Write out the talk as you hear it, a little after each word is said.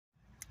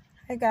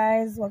Hey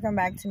guys, welcome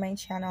back to my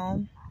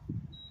channel.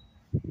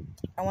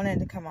 I wanted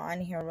to come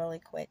on here really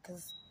quick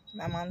because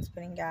my mom's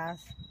putting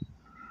gas.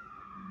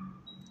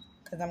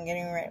 Because I'm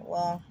getting ready.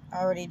 Well, I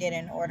already did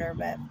an order,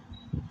 but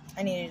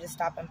I needed to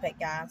stop and put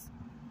gas.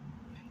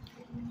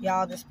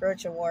 Y'all, the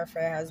spiritual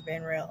warfare has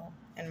been real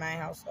in my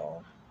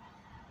household.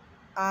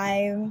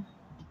 I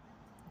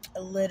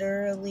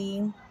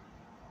literally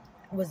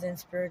was in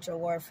spiritual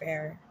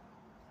warfare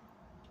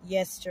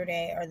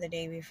yesterday or the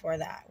day before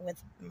that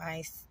with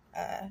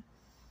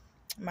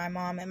my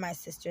mom and my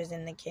sisters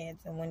and the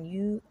kids.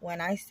 And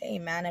when I say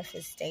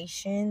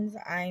manifestations,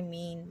 I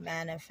mean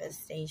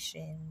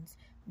manifestations,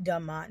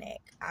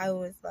 demonic. I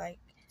was like,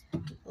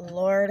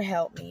 Lord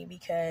help me,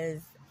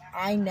 because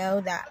I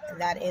know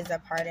that is a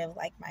part of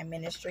like my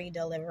ministry,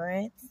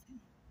 deliverance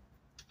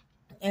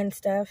and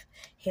stuff,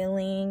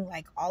 healing,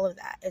 like all of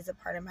that is a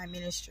part of my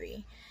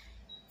ministry.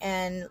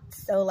 And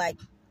so like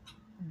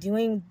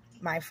doing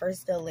my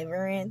first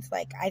deliverance,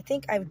 like I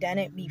think I've done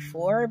it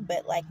before,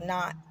 but like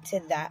not to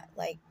that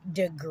like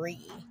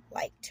degree,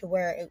 like to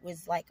where it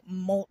was like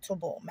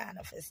multiple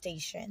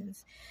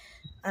manifestations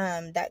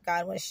that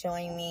God was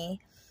showing me.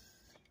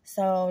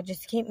 So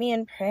just keep me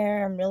in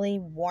prayer. I'm really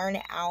worn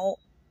out.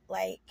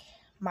 Like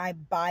my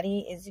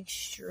body is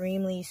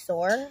extremely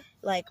sore.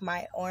 Like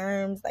my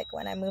arms, like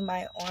when I move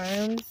my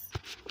arms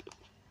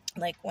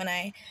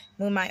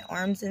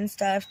and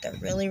stuff, they're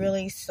really,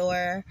 really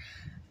sore.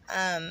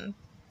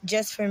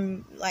 Just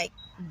from like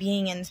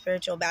being in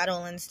spiritual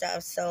battle and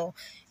stuff. So,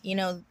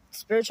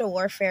 spiritual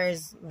warfare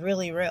is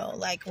really real.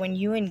 Like when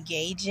you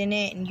engage in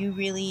it and you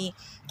really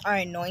are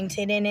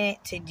anointed in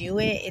it to do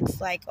it, it's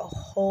like a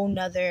whole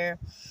nother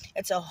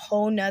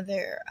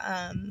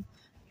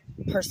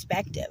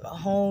perspective, a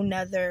whole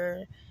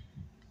nother,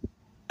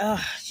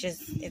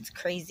 it's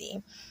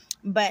crazy.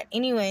 But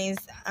anyways,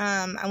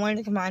 I wanted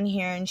to come on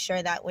here and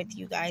share that with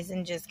you guys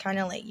and just kind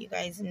of let you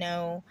guys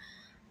know,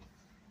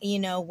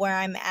 where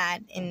I'm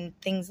at and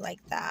things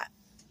like that.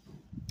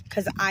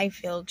 Because I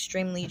feel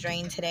extremely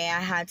drained today. I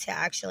had to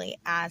actually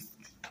ask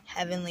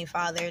Heavenly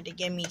Father to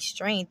give me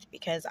strength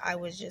because I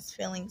was just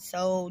feeling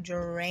so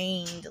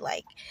drained,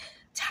 like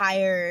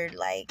tired,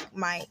 like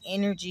my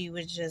energy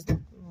was just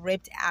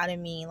ripped out of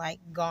me, like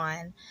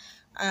gone.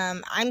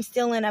 I'm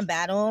still in a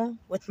battle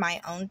with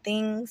my own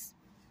things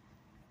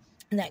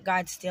that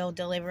God's still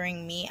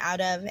delivering me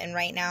out of. And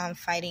right now I'm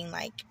fighting,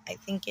 like, I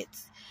think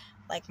it's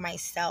like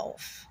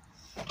myself.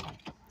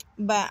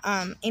 But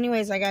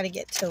anyways, I got to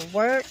get to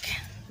work.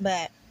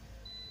 But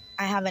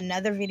I have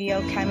another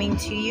video coming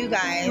to you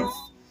guys.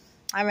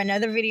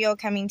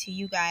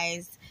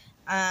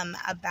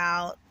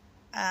 About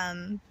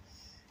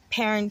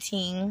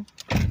parenting,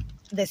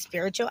 the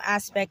spiritual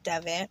aspect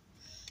of it.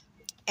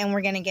 And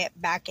we're going to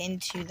get back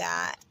into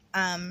that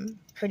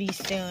pretty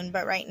soon.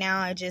 But right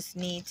now I just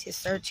need to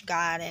search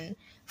God and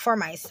for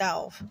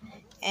myself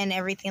and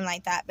everything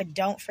like that. But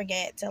don't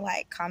forget to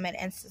like, comment,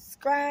 and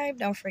subscribe.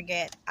 Don't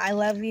forget, I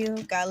love you.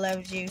 God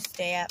loves you.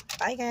 Stay up.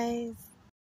 Bye, guys.